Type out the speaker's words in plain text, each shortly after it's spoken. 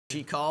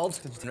She called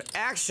an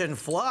action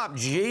flop.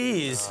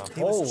 Jeez.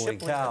 Holy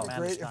cow.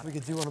 Great if we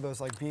could do one of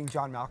those like being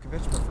John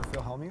Malkovich, but for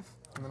Phil Hellmuth,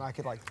 and then I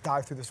could like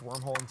dive through this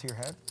wormhole into your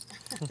head.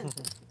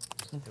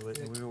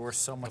 We were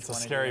so much fun. It's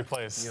a scary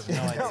place. You have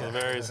no idea. It's a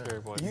very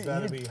scary place. You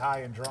better be high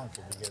and drunk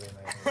if you get in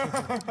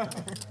there.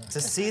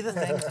 To see the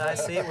things I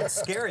see, it would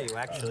scare you,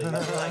 actually.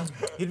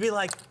 You'd be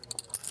like,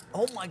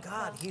 oh my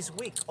God, he's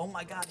weak. Oh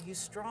my God, he's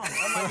strong.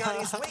 Oh my God,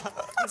 he's weak.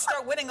 You'd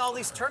start winning all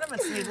these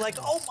tournaments, and you'd be like,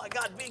 oh my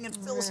God, being in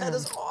Phil's head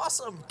is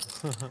awesome.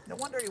 No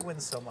wonder he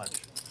wins so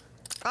much.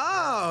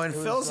 Oh, and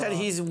Phil said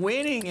he's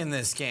winning in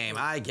this game.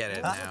 I get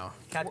it now.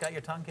 Cat got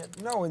your tongue,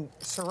 kid? No, in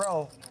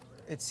Sorrel,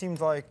 it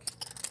seemed like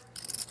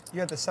you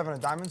had the 7 of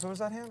diamonds. What was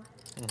that hand?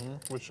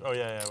 Which, oh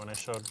yeah, when I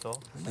showed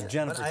Phil.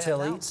 Jennifer I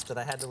Tilly, announced that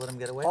I had to let him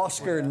get away.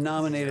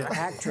 Oscar-nominated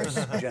actress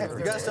Jennifer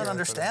You guys Tilly. don't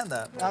understand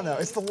that. I know,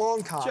 it's the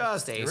long con.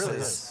 Just It aces. really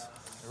is.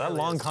 That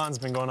long con's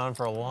been going on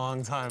for a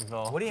long time,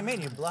 Phil. What do you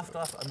mean? You bluffed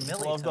off a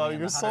million. Love dog,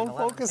 you're so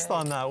focused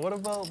on that. What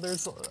about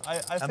I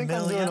think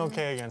I'm doing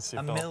okay against you,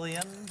 Phil. A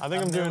million. I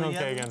think I'm doing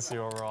okay against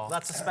you overall.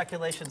 Lots of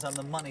speculations on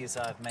the monies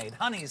I've made,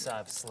 honeys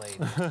I've slayed.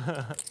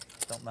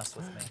 Don't mess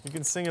with me. You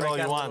can sing it all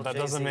you want. That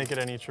doesn't make it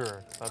any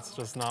truer. That's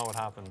just not what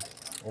happened.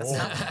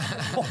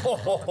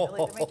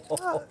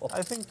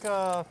 I think,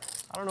 I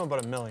don't know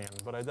about a million,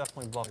 but I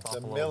definitely bluffed off a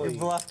little. You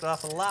bluffed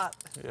off a lot.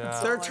 Yeah.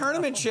 They're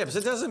tournament chips.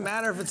 It doesn't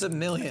matter if it's a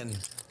million.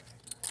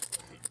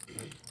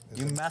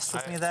 You messed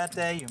with me that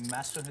day. You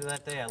messed with me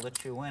that day. I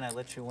let you win. I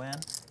let you win.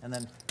 And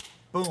then,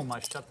 boom,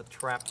 I shut the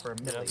trap for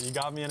a million. Yeah, you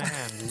got me in a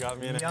hand. You got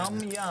me in a Yum,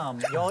 hand. yum.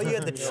 All you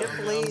had the chip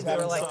lead.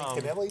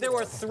 There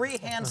were 3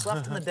 hands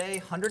left in the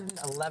day,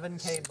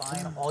 111K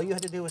buy-in. All you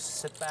had to do was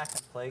sit back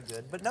and play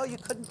good. But no, you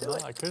couldn't do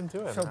it. I couldn't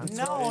do it, man.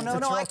 No,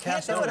 I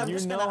can't do it. I'm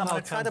just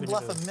gonna try to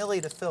bluff it is. a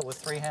milli to Phil with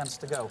 3 hands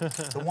to go.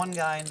 The one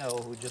guy I know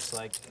who just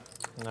like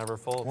never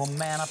folds. will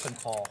man up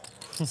and call.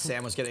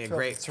 Sam was getting a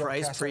great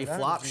price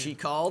pre-flop. She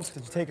called.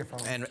 Did you take it from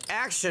him? An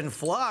action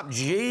flop.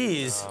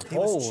 Jeez. He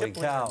was Holy chip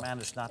cow. leader,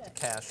 managed not to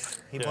cash.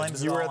 He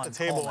blames you it were all at the on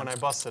table Coleman. when I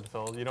busted,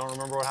 Phil. You don't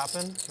remember what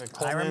happened?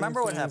 I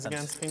remember what Queens happened.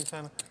 Against King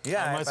 10.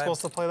 Yeah, Am I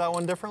supposed to play that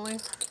one differently?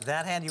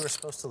 That hand you were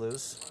supposed to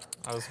lose.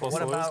 I was supposed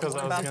to lose What because I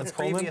was about against the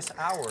Coleman? previous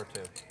hour or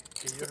two?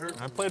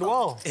 I played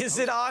well. Is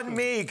it on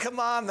me? Come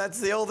on, that's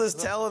the oldest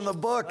tell in the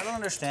book. What I don't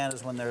understand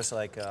is when there's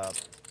like a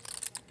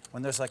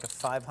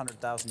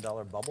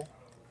 $500,000 bubble.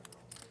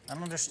 I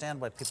don't understand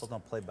why people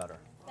don't play better.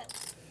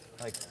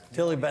 Like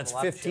Tilly bets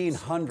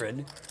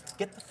 1,500.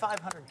 Get the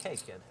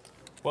 500K, kid.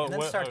 Well, and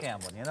then start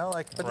gambling, you know?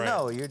 Like, but Right.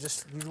 no, you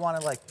want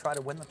to like try to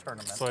win the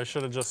tournament. So I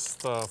should have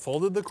just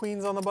folded the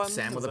queens on the button?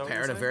 Sam with Is a that pair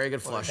what and a you're very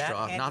good flush That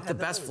draw. hand Not you the had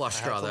to best lose. flush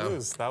saying? I draw, had to though.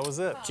 lose. That was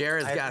it.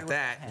 Jared's I got agree with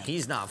that. that hand.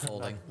 He's not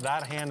folding.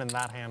 That hand and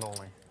that hand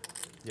only.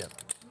 Yeah.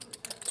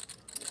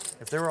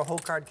 If there were a whole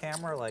card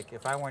camera, like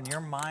if I were in your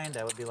mind,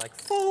 I would be like,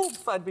 fold.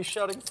 I'd be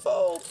shouting,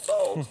 fold,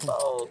 fold,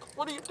 fold.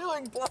 What are you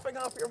doing, bluffing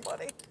off your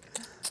money?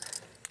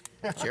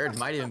 Jared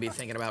might even be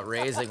thinking about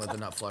raising with the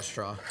nut flush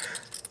draw.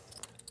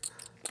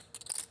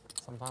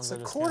 Sometimes It's I a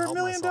just can't help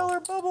 $250,000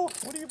 myself. bubble.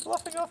 What are you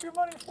bluffing off your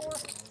money for?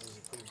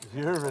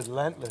 You're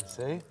relentless,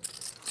 eh?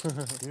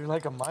 You're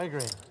like a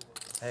migraine.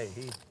 Hey,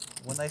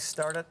 when they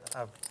start it,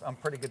 I'm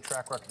pretty good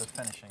track record of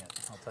finishing it.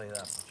 I'll tell you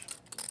that much.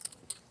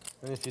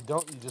 And if you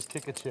don't, you just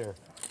kick a chair.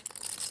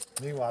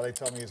 Meanwhile, they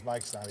tell me his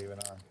mic's not even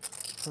on.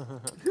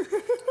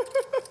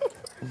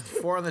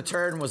 4 on the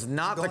turn was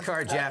not the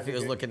card Jaffee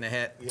was looking to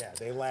hit. Yeah,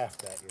 they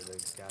laughed at you. They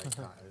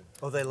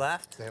Oh, they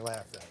laughed? They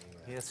laughed at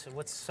you. Yes.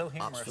 What's so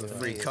humorous For the to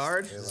free me is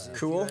card. if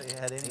Cool. you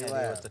had any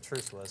idea what the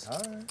truth was. All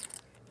right.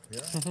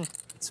 Yeah.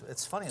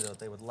 It's funny, though,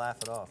 they would laugh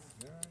it off.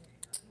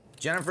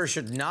 Jennifer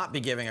should not be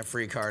giving a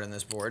free card in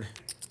this board.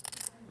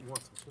 You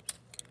want some chips?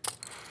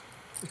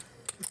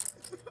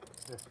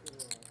 Here.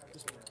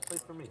 Just play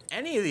for me.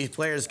 Any of these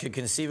players could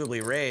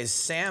conceivably raise.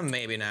 Sam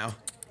maybe now.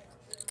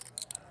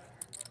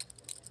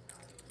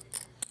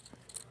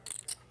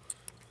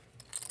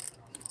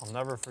 I'll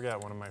never forget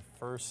one of my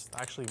first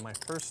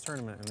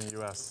tournament in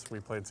the US we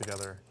played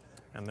together.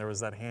 And there was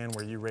that hand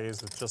where you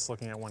raised with just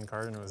looking at one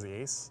card and it was the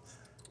ace.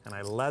 And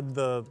I led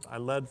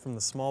from the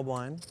small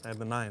blind. I had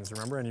the 9s,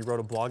 remember? And you wrote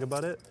a blog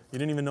about it. You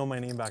didn't even know my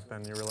name back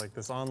then. You were like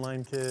this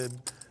online kid.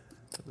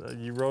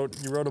 You wrote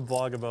a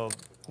blog about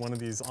one of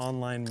these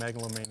online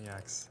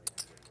megalomaniacs.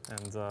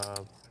 And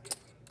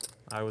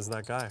I was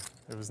that guy.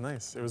 It was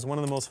nice. It was one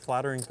of the most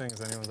flattering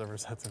things anyone's ever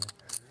said to me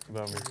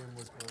about me.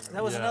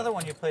 That was another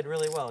one you played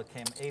really well. It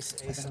came ace,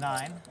 ace,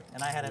 9,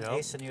 and I had an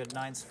ace and you had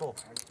 9s full.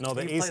 No,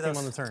 the ace came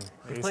on the turn.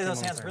 You played those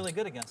hands really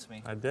good against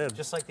me. I did.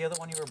 Just like the other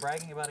one you were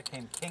bragging about, it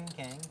came king,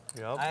 king.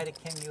 Yep. I had a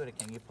king, you had a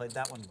king. You played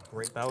that one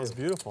great. That was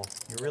beautiful.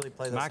 You really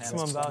played those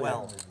Maximum hands value.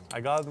 well.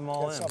 I got them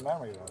all That's in. some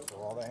memory, though, for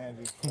all the hands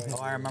you played.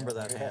 Oh, I remember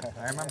that hand.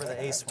 I remember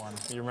the ace one.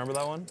 You remember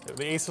that one?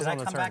 The ace was Did I on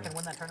the come turn. back and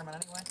win that tournament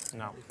anyway?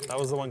 No, that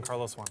was the one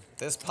Carlos won.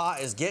 This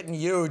pot is getting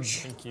huge.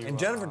 Thank you. And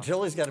Jennifer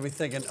Tilly's got to be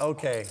thinking,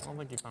 okay, I don't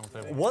think you found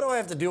the table. what do I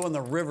have to do on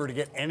the river to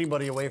get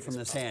anybody away from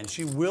this hand?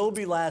 She will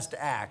be last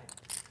to act,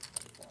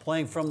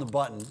 playing from the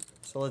button.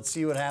 So let's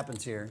see what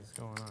happens here. What's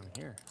going on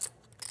here?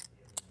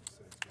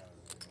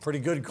 Pretty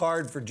good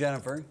card for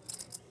Jennifer.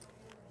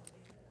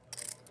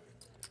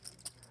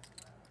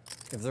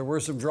 If there were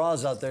some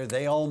draws out there,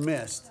 they all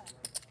missed.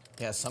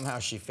 Yeah, somehow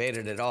she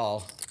faded it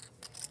all.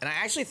 And I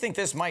actually think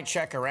this might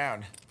check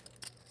around.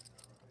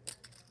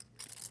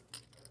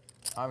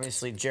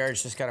 Obviously,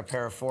 Jared's just got a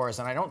pair of 4s,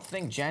 and I don't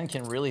think Jen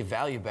can really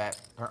value bet.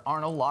 There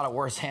aren't a lot of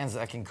worse hands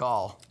that can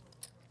call.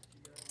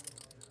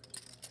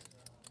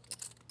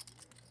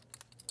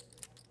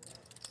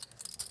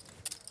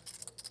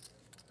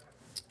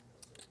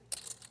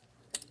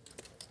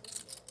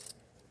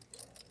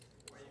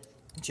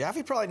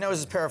 Jaffee probably knows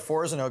his pair of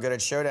 4s are no good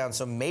at showdown,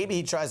 so maybe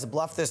he tries to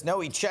bluff this. No,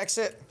 he checks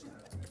it.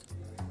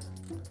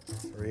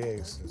 3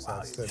 aces.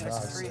 That's the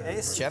nuts. 3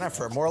 aces.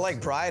 Jennifer, more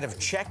like Bride of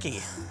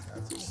Checky.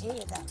 I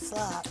hated that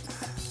flop.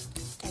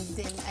 And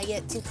then I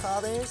get 2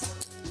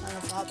 callers on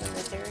the flop and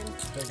the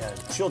turn.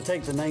 Yeah, she'll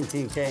take the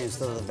 19K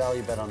instead of the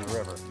value bet on the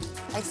river.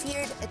 I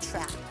feared a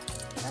trap.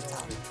 That's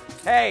all.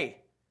 Hey,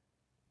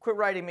 quit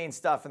writing mean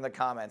stuff in the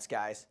comments,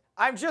 guys.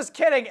 I'm just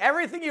kidding.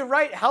 Everything you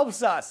write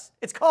helps us.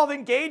 It's called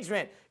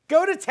engagement.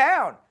 Go to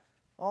town.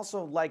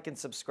 Also, like and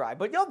subscribe.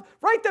 But you'll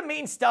write the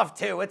mean stuff,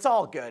 too. It's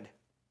all good.